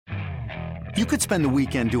You could spend the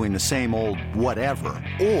weekend doing the same old whatever,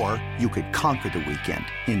 or you could conquer the weekend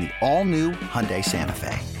in the all-new Hyundai Santa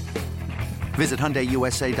Fe. Visit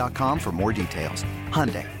HyundaiUSA.com for more details.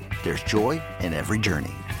 Hyundai, there's joy in every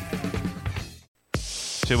journey.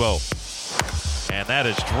 2-0. And that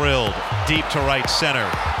is drilled deep to right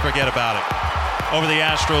center. Forget about it. Over the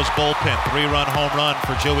Astros bullpen, 3-run home run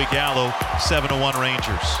for Joey Gallo, 7-1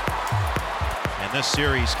 Rangers. And this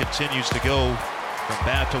series continues to go from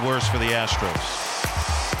bad to worse for the Astros.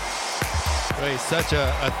 Well, he's such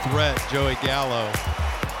a threat, Joey Gallo,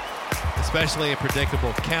 especially in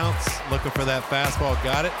predictable counts, looking for that fastball.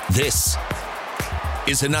 Got it. This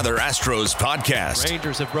is another Astros podcast.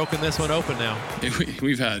 Rangers have broken this one open now.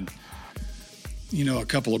 We've had, a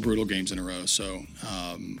couple of brutal games in a row. So,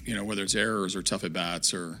 whether it's errors or tough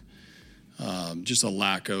at-bats or just a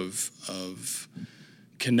lack of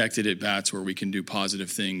connected at-bats where we can do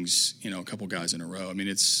positive things, a couple guys in a row. I mean,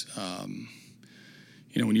 it's,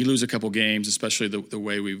 when you lose a couple games, especially the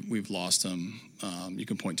way we've lost them, you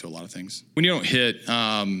can point to a lot of things. When you don't hit,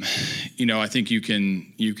 I think you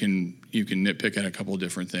can nitpick at a couple of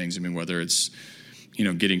different things. I mean, whether it's,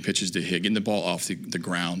 getting pitches to hit, getting the ball off the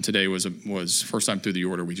ground. Today was first time through the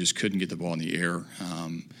order we just couldn't get the ball in the air.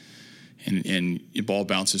 And the ball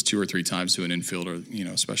bounces 2 or 3 times to an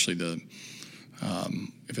infielder, especially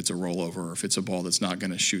if it's a rollover or if it's a ball that's not going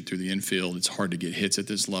to shoot through the infield. It's hard to get hits at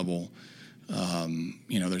this level.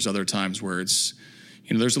 There's other times where it's,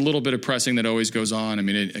 there's a little bit of pressing that always goes on. I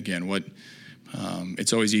mean,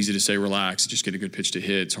 it's always easy to say relax, just get a good pitch to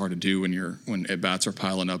hit. It's hard to do when at-bats are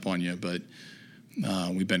piling up on you, but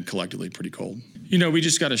we've been collectively pretty cold. We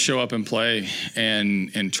just got to show up and play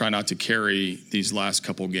and try not to carry these last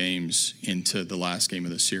couple games into the last game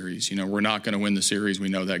of the series. We're not going to win the series. We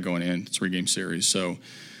know that going in. It's a 3-game series. So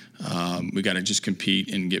we got to just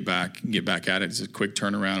compete and get back at it. It's a quick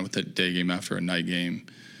turnaround with a day game after a night game.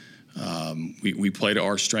 We play to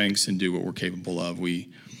our strengths and do what we're capable of. We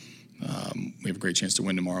have a great chance to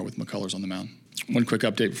win tomorrow with McCullers on the mound. One quick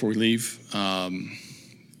update before we leave.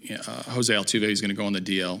 Jose Altuve is going to go on the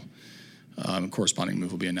DL. A corresponding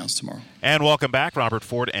move will be announced tomorrow. And welcome back. Robert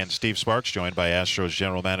Ford and Steve Sparks joined by Astros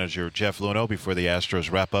General Manager Jeff Luhnow before the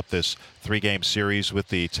Astros wrap up this 3-game series with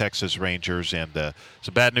the Texas Rangers. And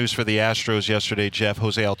some bad news for the Astros yesterday, Jeff.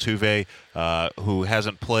 Jose Altuve, who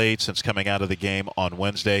hasn't played since coming out of the game on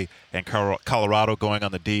Wednesday, and Colorado going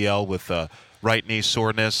on the DL with right knee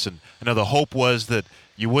soreness. And I know the hope was that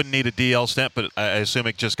you wouldn't need a DL stint, but I assume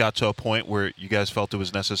it just got to a point where you guys felt it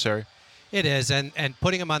was necessary? It is, and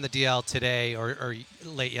putting him on the DL today or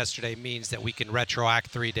late yesterday means that we can retroact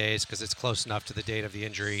 3 days because it's close enough to the date of the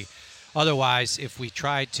injury. Otherwise, if we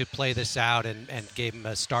tried to play this out and gave him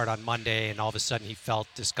a start on Monday and all of a sudden he felt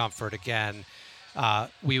discomfort again,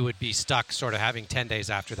 we would be stuck sort of having 10 days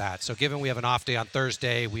after that. So given we have an off day on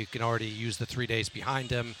Thursday, we can already use the 3 days behind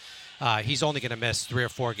him. He's only going to miss 3 or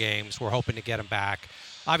 4 games. We're hoping to get him back.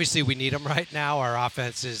 Obviously, we need him right now. Our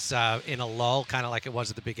offense is in a lull, kind of like it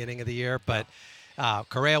was at the beginning of the year. But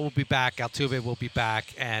Correa will be back. Altuve will be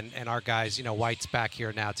back. And our guys, White's back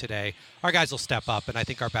here now today. Our guys will step up, and I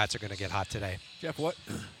think our bats are going to get hot today. Jeff,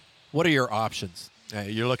 what are your options?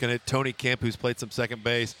 You're looking at Tony Kemp, who's played some second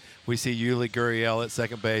base. We see Yuli Gurriel at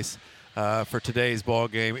second base. For today's ball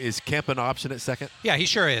game. Is Kemp an option at second? Yeah, he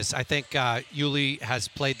sure is. I think Yuli has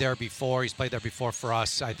played there before. He's played there before for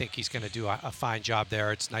us. I think he's going to do a fine job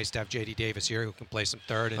there. It's nice to have J.D. Davis here who can play some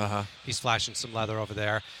third, and he's flashing some leather over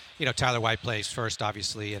there. Tyler White plays first,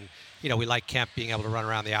 obviously, and we like Kemp being able to run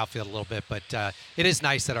around the outfield a little bit, but it is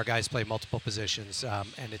nice that our guys play multiple positions,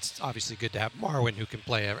 and it's obviously good to have Marwin who can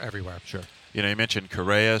play everywhere. Sure. You mentioned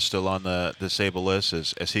Correa still on the disabled list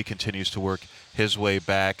as he continues to work his way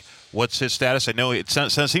back. What's his status? I know it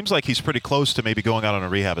seems like he's pretty close to maybe going out on a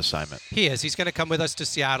rehab assignment. He is. He's going to come with us to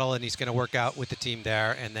Seattle, and he's going to work out with the team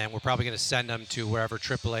there, and then we're probably going to send him to wherever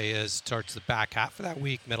AAA is towards the back half of that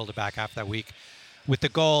week, middle to back half of that week, with the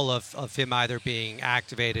goal of him either being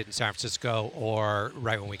activated in San Francisco or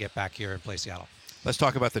right when we get back here and play Seattle. Let's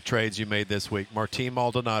talk about the trades you made this week. Martin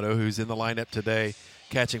Maldonado, who's in the lineup today,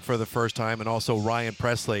 catching for the first time, and also Ryan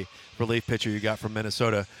Presley, relief pitcher you got from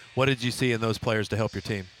Minnesota. What did you see in those players to help your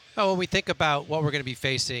team? When we think about what we're going to be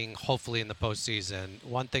facing, hopefully in the postseason,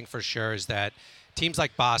 one thing for sure is that teams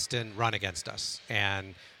like Boston run against us.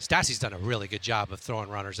 And Stassi's done a really good job of throwing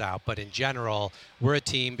runners out. But in general, we're a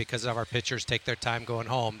team, because of our pitchers take their time going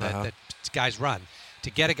home, that guys run.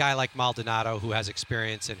 To get a guy like Maldonado who has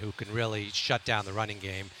experience and who can really shut down the running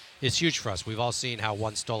game is huge for us. We've all seen how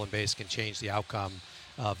one stolen base can change the outcome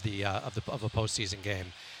of a postseason game.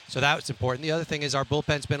 So that's important. The other thing is our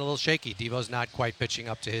bullpen's been a little shaky. Devo's not quite pitching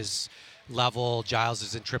up to his level. Giles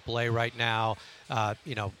is in AAA right now.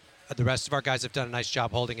 The rest of our guys have done a nice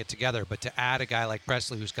job holding it together. But to add a guy like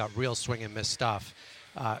Presley, who's got real swing and miss stuff,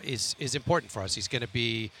 is important for us. He's going to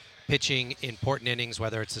be pitching important innings,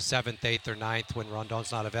 whether it's the 7th, 8th, or 9th when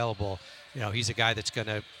Rondon's not available. He's a guy that's going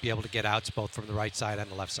to be able to get outs both from the right side and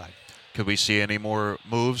the left side. Could we see any more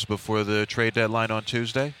moves before the trade deadline on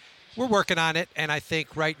Tuesday? We're working on it, and I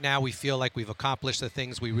think right now we feel like we've accomplished the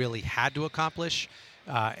things we really had to accomplish,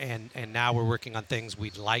 and now we're working on things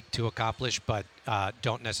we'd like to accomplish, but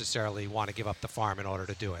don't necessarily want to give up the farm in order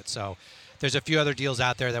to do it. So there's a few other deals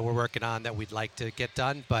out there that we're working on that we'd like to get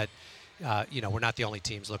done, but we're not the only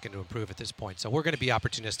teams looking to improve at this point. So we're going to be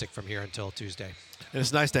opportunistic from here until Tuesday. And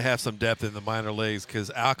it's nice to have some depth in the minor leagues because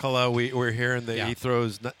Alcala, we're hearing that he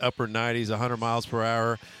throws upper 90s, 100 miles per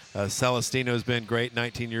hour. Celestino's been great,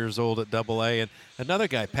 19 years old at AA. And another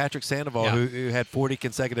guy, Patrick Sandoval, who had 40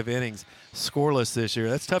 consecutive innings, scoreless this year.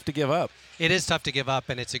 That's tough to give up. It is tough to give up,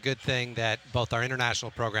 and it's a good thing that both our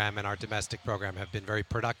international program and our domestic program have been very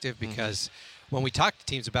productive because when we talk to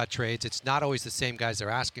teams about trades, it's not always the same guys they're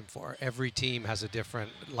asking for. Every team has a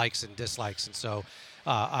different likes and dislikes, and so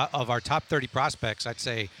of our top 30 prospects, I'd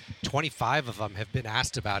say 25 of them have been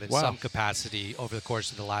asked about in some capacity over the course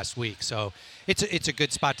of the last week. So it's a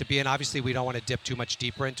good spot to be in. Obviously, we don't want to dip too much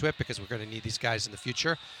deeper into it because we're going to need these guys in the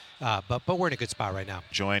future. But we're in a good spot right now.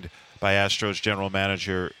 Joined by Astros general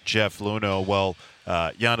manager Jeff Luhnow. Well,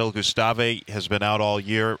 Jandel Gustave has been out all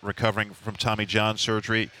year recovering from Tommy John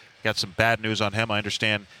surgery. Got some bad news on him. I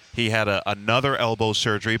understand he had another elbow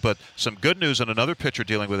surgery, but some good news on another pitcher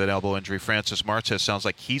dealing with an elbow injury. Francis Martes sounds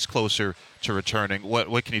like he's closer to returning.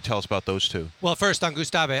 What can you tell us about those two? Well, first on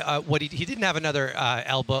Gustave, he didn't have another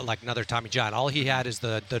elbow like another Tommy John. All he had is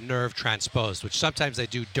the nerve transposed, which sometimes they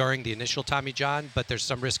do during the initial Tommy John, but there's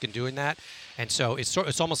some risk in doing that. And so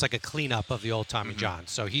it's almost like a cleanup of the old Tommy John.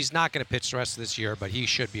 So he's not going to pitch the rest of this year, but he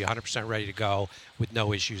should be 100% ready to go with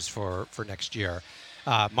no issues for next year.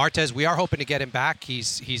 Martes, we are hoping to get him back.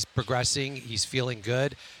 He's progressing. He's feeling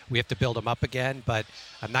good. We have to build him up again, but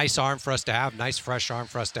a nice arm for us to have, nice fresh arm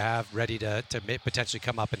for us to have, ready to potentially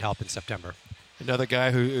come up and help in September. Another guy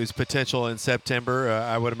who's potential in September,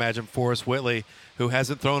 I would imagine Forrest Whitley, who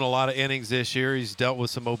hasn't thrown a lot of innings this year. He's dealt with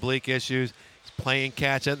some oblique issues. He's playing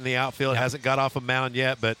catch in the outfield. Hasn't got off a mound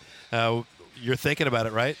yet, but you're thinking about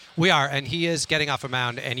it, right? We are, and he is getting off a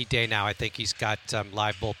mound any day now. I think he's got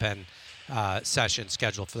live bullpen session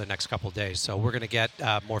scheduled for the next couple of days. So we're going to get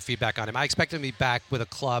more feedback on him. I expect him to be back with a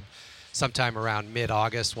club sometime around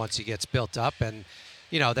mid-August once he gets built up. And,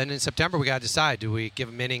 then in September we got to decide, do we give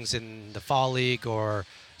him innings in the fall league or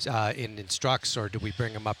in instructs, or do we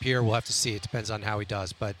bring him up here? We'll have to see. It depends on how he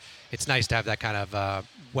does. But it's nice to have that kind of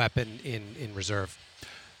weapon in reserve.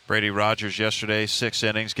 Brady Rogers yesterday, 6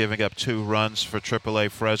 innings, giving up 2 runs for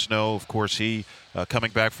AAA Fresno. Of course, he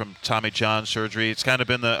coming back from Tommy John surgery. It's kind of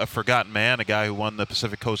been a forgotten man, a guy who won the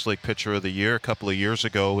Pacific Coast League Pitcher of the Year a couple of years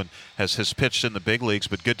ago and has pitched in the big leagues,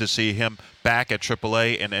 but good to see him back at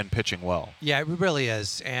AAA and pitching well. Yeah, it really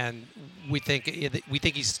is, and we think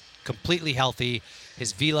he's completely healthy.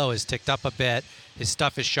 His velo has ticked up a bit. His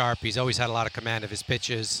stuff is sharp. He's always had a lot of command of his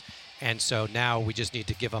pitches. And so now we just need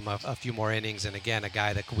to give him a few more innings. And, again, a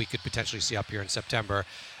guy that we could potentially see up here in September.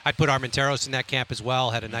 I'd put Armenteros in that camp as well.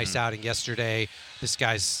 Had a nice outing yesterday. This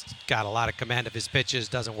guy's got a lot of command of his pitches,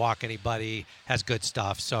 doesn't walk anybody, has good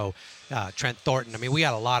stuff. So Trent Thornton, we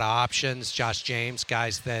got a lot of options. Josh James,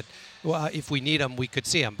 guys that if we need them, we could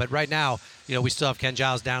see them. But right now, we still have Ken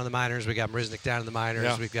Giles down in the minors. We got Marisnik down in the minors.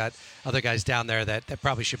 Yeah. We've got other guys down there that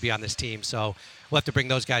probably should be on this team. So we'll have to bring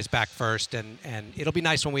those guys back first. And it'll be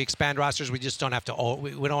nice when we expand rosters. We just don't have to.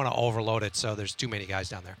 We don't want to overload it. So there's too many guys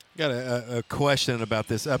down there. Got a question about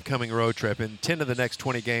this upcoming road trip. And 10 of the next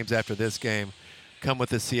 20 games after this game come with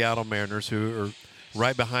the Seattle Mariners, who are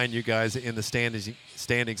right behind you guys in the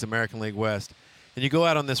standings American League West. And you go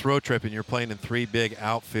out on this road trip and you're playing in 3 big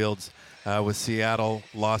outfields with Seattle,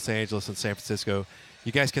 Los Angeles, and San Francisco.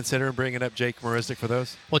 You guys considering bringing up Jake Marisnik for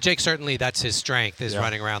those? Well, Jake, certainly that's his strength, is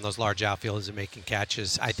running around those large outfields and making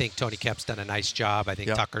catches. I think Tony Kemp's done a nice job. I think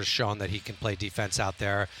Tucker's shown that he can play defense out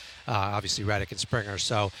there. Obviously, Reddick and Springer.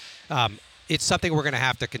 So it's something we're going to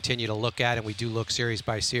have to continue to look at, and we do look series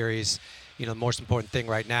by series. The most important thing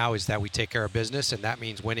right now is that we take care of business, and that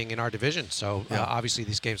means winning in our division. So obviously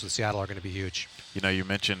these games with Seattle are going to be huge. You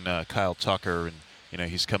mentioned Kyle Tucker, and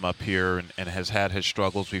he's come up here and has had his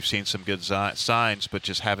struggles. We've seen some good signs, but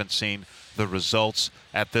just haven't seen the results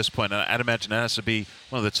at this point. And I'd imagine that has to be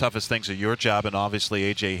one of the toughest things of your job, and obviously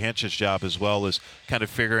A.J. Hinch's job as well, is kind of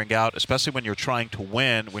figuring out, especially when you're trying to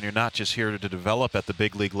win, when you're not just here to develop at the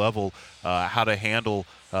big league level, how to handle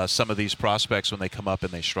some of these prospects when they come up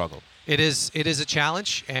and they struggle. It is a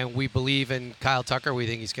challenge, and we believe in Kyle Tucker. We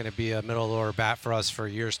think he's going to be a middle-order bat for us for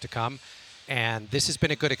years to come. And this has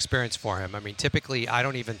been a good experience for him. I mean, typically I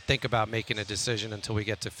don't even think about making a decision until we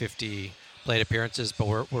get to 50 plate appearances, but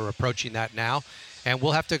we're approaching that now. And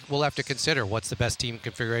we'll have to consider what's the best team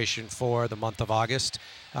configuration for the month of August.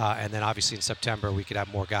 And then obviously in September we could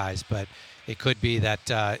have more guys. But it could be that,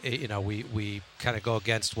 we kind of go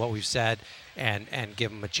against what we've said and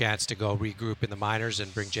give them a chance to go regroup in the minors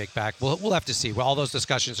and bring Jake back. We'll have to see. Well, all those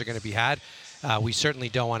discussions are going to be had. We certainly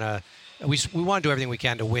don't want to – we want to do everything we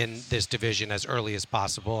can to win this division as early as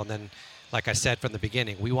possible. And then, like I said from the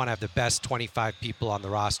beginning, we want to have the best 25 people on the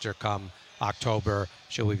roster come October,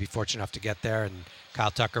 should we be fortunate enough to get there. And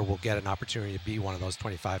Kyle Tucker will get an opportunity to be one of those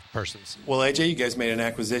 25 persons. Well, AJ, you guys made an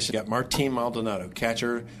acquisition. You got Martin Maldonado,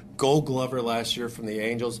 catcher, Gold Glover last year from the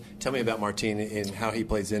Angels. Tell me about Martin and how he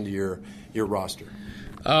plays into your roster.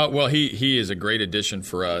 Well, he is a great addition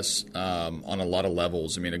for us on a lot of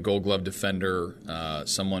levels. I mean, a Gold Glove defender,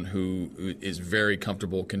 someone who is very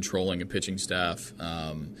comfortable controlling a pitching staff.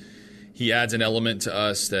 He adds an element to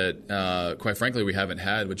us that, quite frankly, we haven't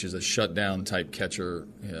had, which is a shutdown type catcher,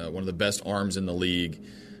 one of the best arms in the league,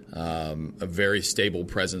 a very stable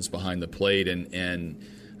presence behind the plate. And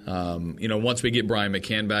once we get Brian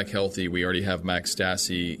McCann back healthy, we already have Max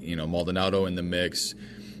Stassi, Maldonado in the mix.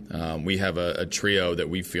 We have a trio that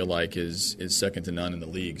we feel like is second to none in the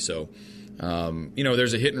league. So,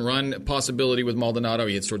 there's a hit and run possibility with Maldonado.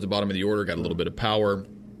 He hits towards the bottom of the order, got a little bit of power.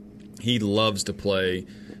 He loves to play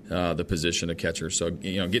the position of catcher. So,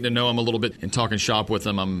 getting to know him a little bit and talking shop with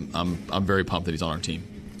him, I'm very pumped that he's on our team.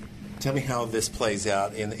 Tell me how this plays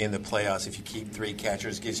out in the playoffs. If you keep three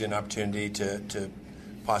catchers, gives you an opportunity to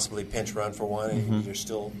possibly pinch run for one, and you're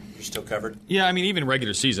still covered. Yeah, I mean, even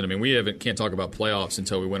regular season. I mean, we can't talk about playoffs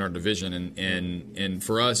until we win our division, and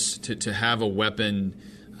for us to have a weapon,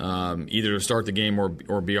 either to start the game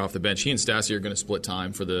or be off the bench. He and Stassi are going to split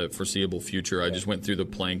time for the foreseeable future. I just went through the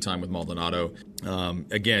playing time with Maldonado.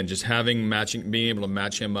 Again, just being able to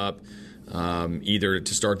match him up. Either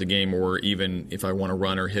to start the game or even if I want to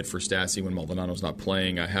run or hit for Stassi when Maldonado's not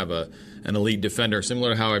playing. I have an elite defender,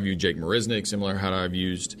 similar to how I've used Jake Marisnick, similar to how I've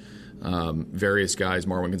used various guys,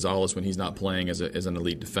 Marwin Gonzalez when he's not playing as an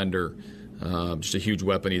elite defender. Just a huge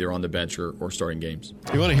weapon either on the bench or starting games.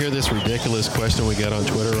 You want to hear this ridiculous question we got on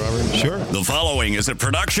Twitter, Robert? Sure. The following is a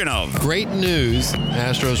production of Great News,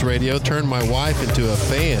 Astros Radio turned my wife into a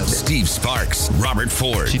fan. Steve Sparks, Robert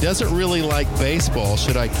Ford. She doesn't really like baseball.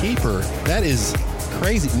 Should I keep her? That is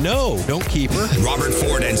crazy. No, don't keep her. Robert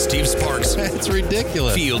Ford and Steve Sparks. That's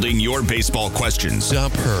ridiculous. Fielding your baseball questions.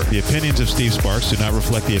 Dump her. The opinions of Steve Sparks do not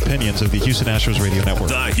reflect the opinions of the Houston Astros Radio Network.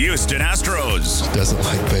 The Houston Astros. She doesn't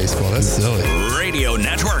like baseball. That's silly. Radio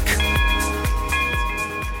Network.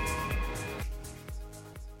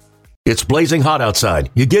 It's blazing hot outside.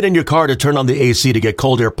 You get in your car to turn on the AC to get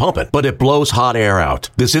cold air pumping, but it blows hot air out.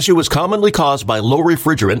 This issue is commonly caused by low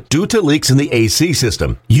refrigerant due to leaks in the AC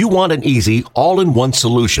system. You want an easy, all-in-one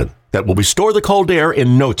solution that will restore the cold air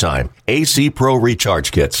in no time. AC Pro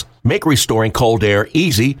Recharge Kits make restoring cold air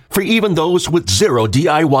easy for even those with zero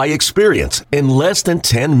DIY experience in less than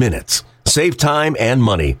 10 minutes. Save time and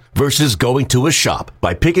money versus going to a shop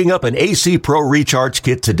by picking up an AC Pro Recharge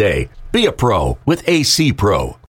Kit today. Be a pro with AC Pro.